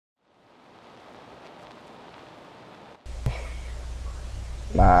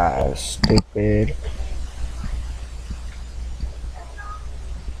My stupid.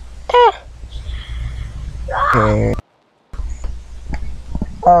 Okay.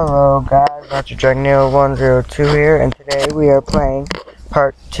 Hello guys, Dr. Dragneel 102 here, and today we are playing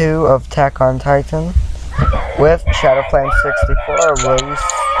part 2 of Attack on Titan with Shadowflame64.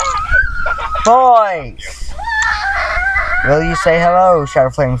 Boys! Will you say hello,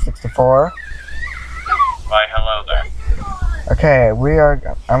 Shadowflame64? Why, hello there. Okay,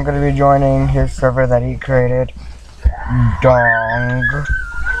 I'm gonna be joining his server that he created. Dong.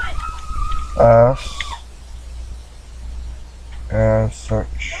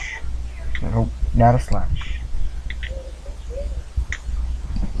 Search. Nope, not a slash.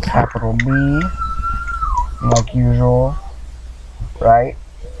 Capital B, like usual, right?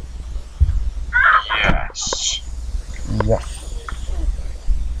 Yes. Yes.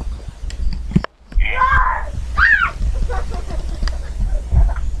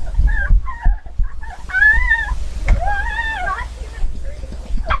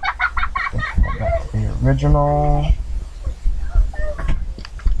 That's the original.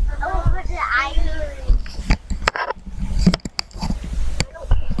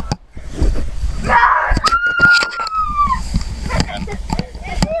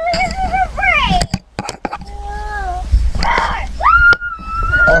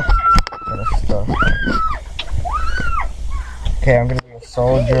 Okay, I'm gonna be a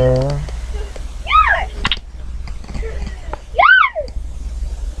soldier.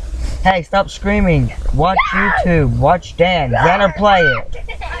 Hey, stop screaming. Watch YouTube. Watch Dan. Xander, play it.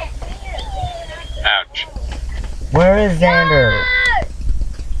 Ouch. Where is Xander?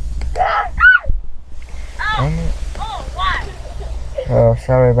 Oh,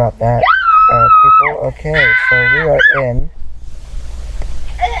 sorry about that, people. Okay, so we are in.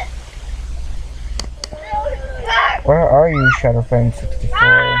 Where are you,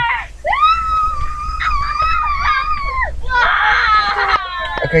 Shadowflame64?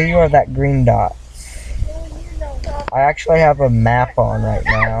 Okay, you are that green dot. I actually have a map on right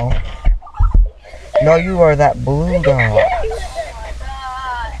now. No, you are that blue dot.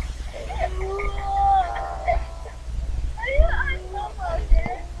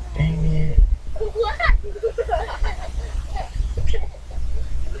 Dang it.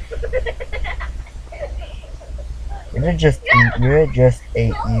 It just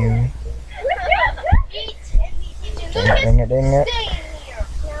ate you. Dang it, dang it.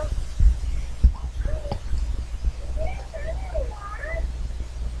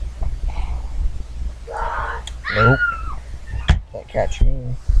 Nope. Can't catch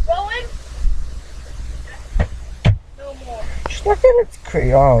me. Just look at its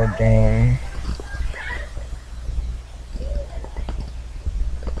oh dang.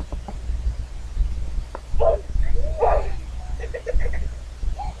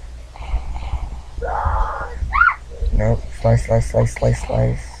 Nope. Slice, slice, slice, slice,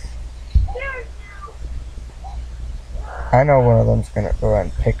 slice. I know one of them's gonna go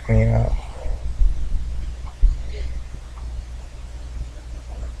and pick me up.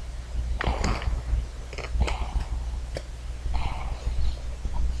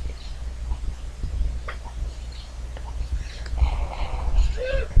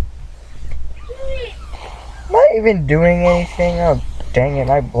 I'm not even doing anything. Oh, dang it,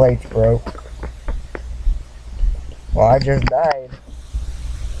 my blade's broke. Well, I just died.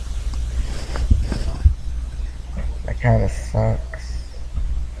 That kind of sucks.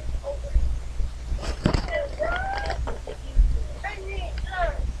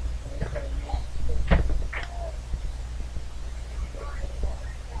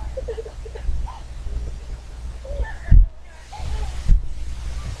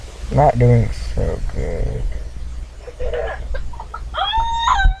 Not doing so good.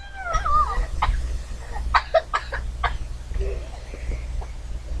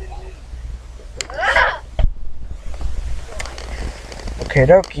 Okay,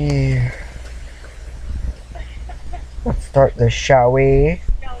 dokie. Let's start this, shall we?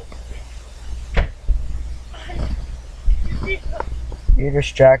 You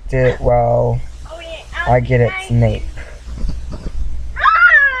distract it while I get its nape.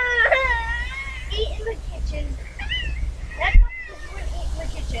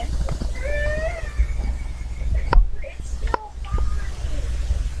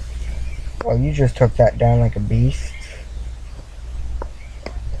 Well, you just took that down like a beast.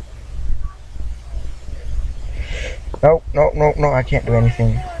 Nope, nope, nope, no, I can't do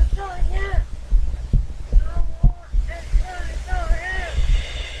anything.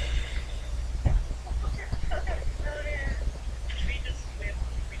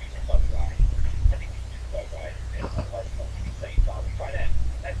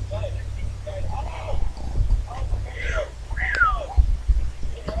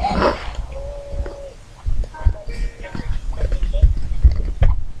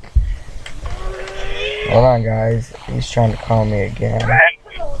 Hold on, guys. He's trying to call me again.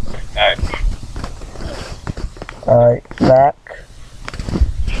 Alright, back.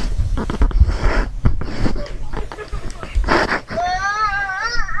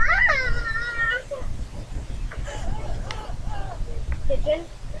 Kitchen?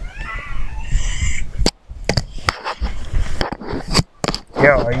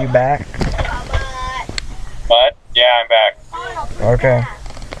 Yo, are you back? What? Yeah, I'm back. Okay.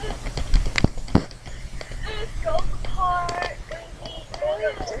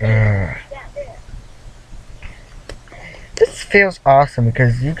 This feels awesome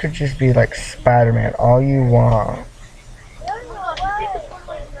because you could just be like Spider-Man all you want.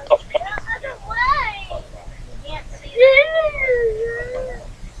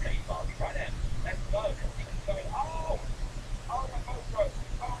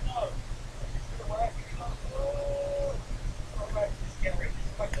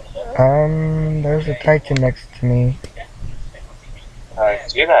 There's a Titan next to me. I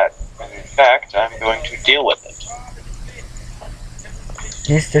see that. In fact, I'm going to deal with it.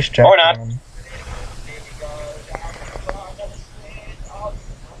 He's distracted. Or not.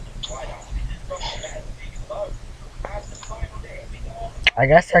 I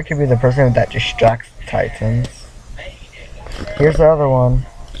guess I could be the person that distracts the Titans. Here's the other one.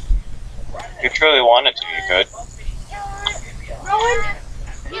 If you truly wanted to, you could. Rowan,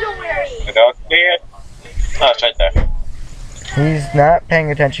 you don't wear it. You don't see it? Oh, it's right there. He's not paying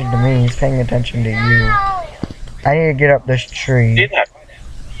attention to me, he's paying attention to you. I need to get up this See tree. that?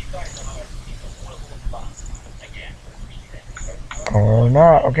 Or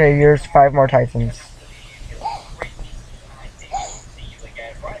not. Okay, here's 5 more Titans.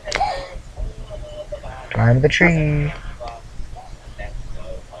 Climb the tree.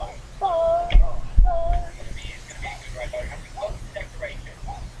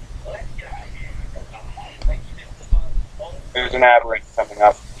 There's an aberrant coming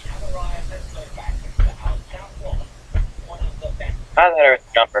up. Either that or it's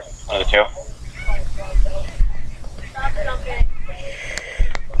a jumper. One of the two. Stop jumping.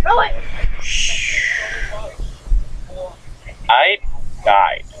 Rowan! I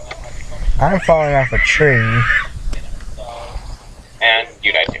died. I'm falling off a tree. And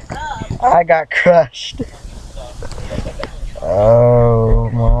you died too. I got crushed. Oh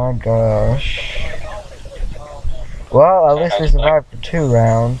my gosh. Well, at least we survived for 2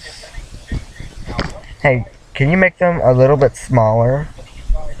 rounds. Hey, can you make them a little bit smaller?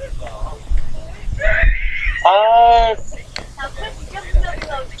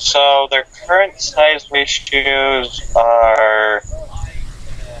 So their current size ratios are...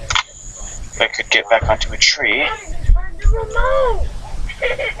 If I could get back onto a tree.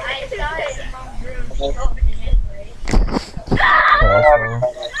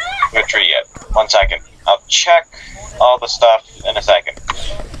 No tree yet. 1 second. I'll check all the stuff in a second.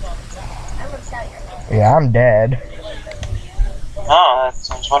 Yeah, I'm dead. Oh, that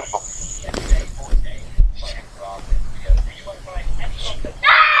sounds wonderful.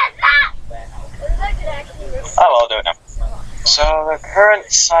 Oh, well, I'll do it now. So the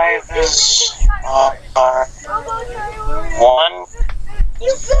current sizes are 1,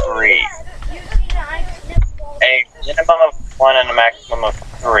 3. A minimum of 1 and a maximum of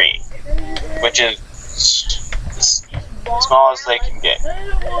 3, which is as small as they can get.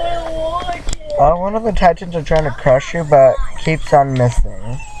 One of the Titans are trying to crush you, but keeps on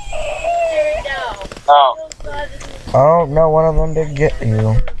missing. Oh, Oh, no, one of them did get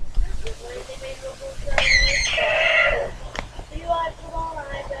you.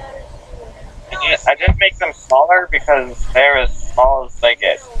 I didn't make them smaller because they're as small as they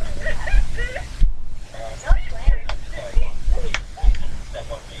get.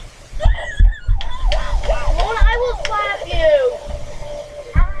 I will slap you.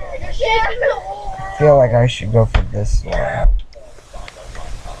 I feel like I should go for this one.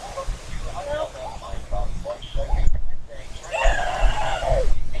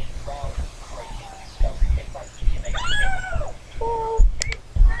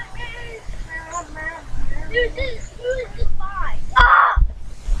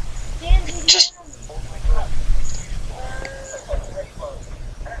 Just...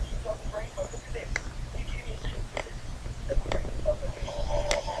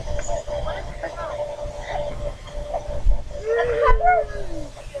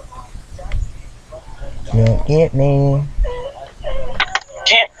 Can't get me.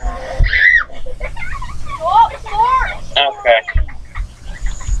 Can't... Okay.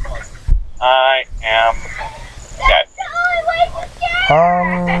 I am dead.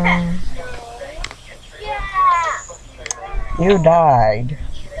 You died.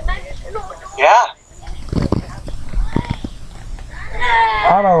 Yeah.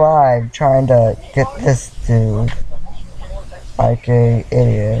 I'm alive trying to get this dude like a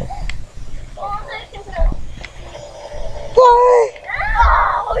idiot. Why?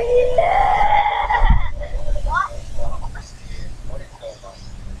 Oh, yeah!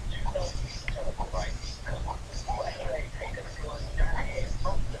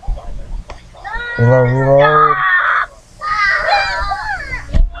 Reload.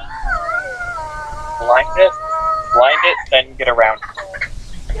 Blind it, then get around.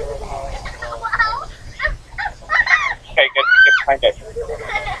 Okay, get behind it.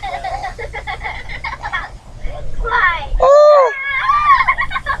 Ah!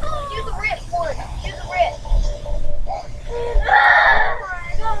 Do the rip for it. Do the rip.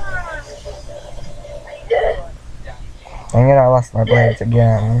 Dang it, I lost my blades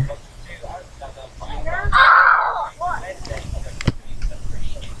again.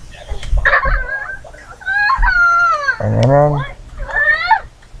 Run.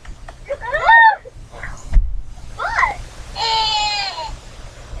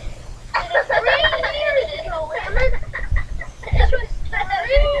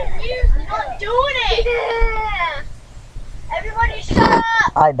 Everybody shut up!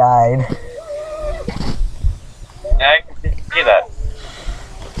 I died. Yeah, I can see that.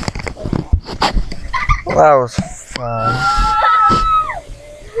 Well, that was fun.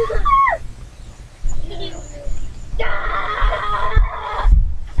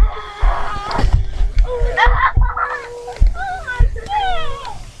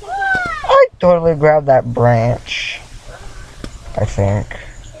 I totally grabbed that branch, I think.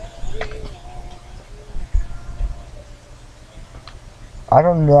 I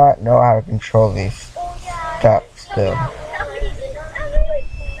do not know how to control these stuff still.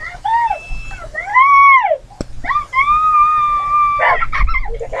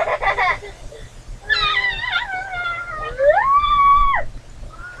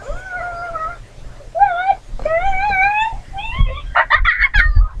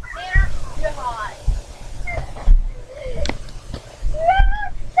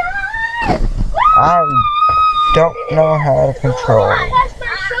 I don't know how to control. That's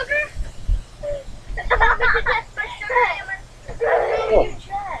my sugar.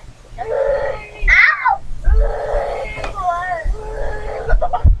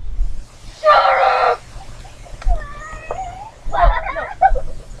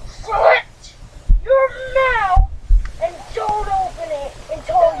 Shut your mouth and don't open it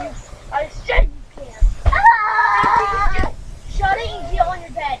until I said you can. Just shut it and get on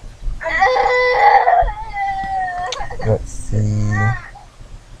your bed. Let's see.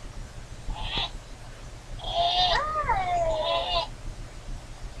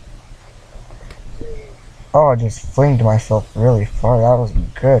 Oh, I just flinged myself really far. That was a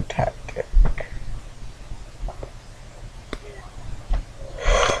good tactic.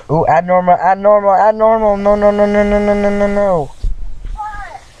 Ooh, add normal, add normal, add normal. No, no, no, no, no, no, no, no, no.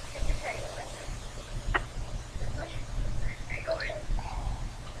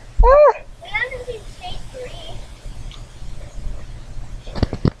 Ah!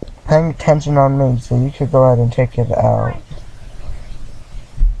 Paying attention on me, so you could go ahead and take it out.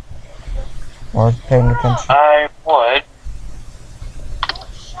 I was paying attention. I would.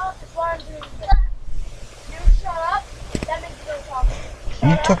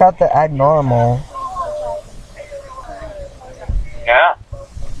 You took out the add normal. Yeah.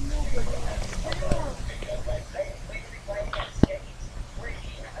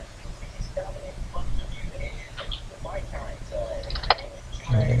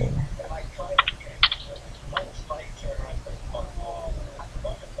 Okay.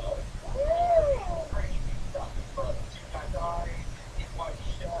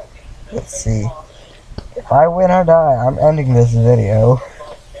 Let's see. If I win or die, I'm ending this video.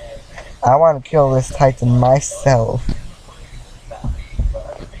 I want to kill this Titan myself.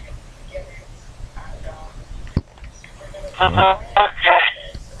 Okay.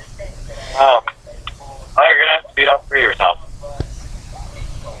 Oh. Oh, you're gonna have to beat up for yourself.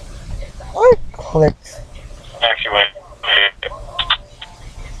 I clicked. Actually, wait.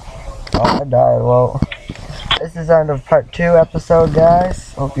 Oh, I died. Well, this is the end of part 2 episode,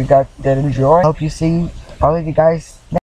 guys. Hope you guys did enjoy. Hope you see all of you guys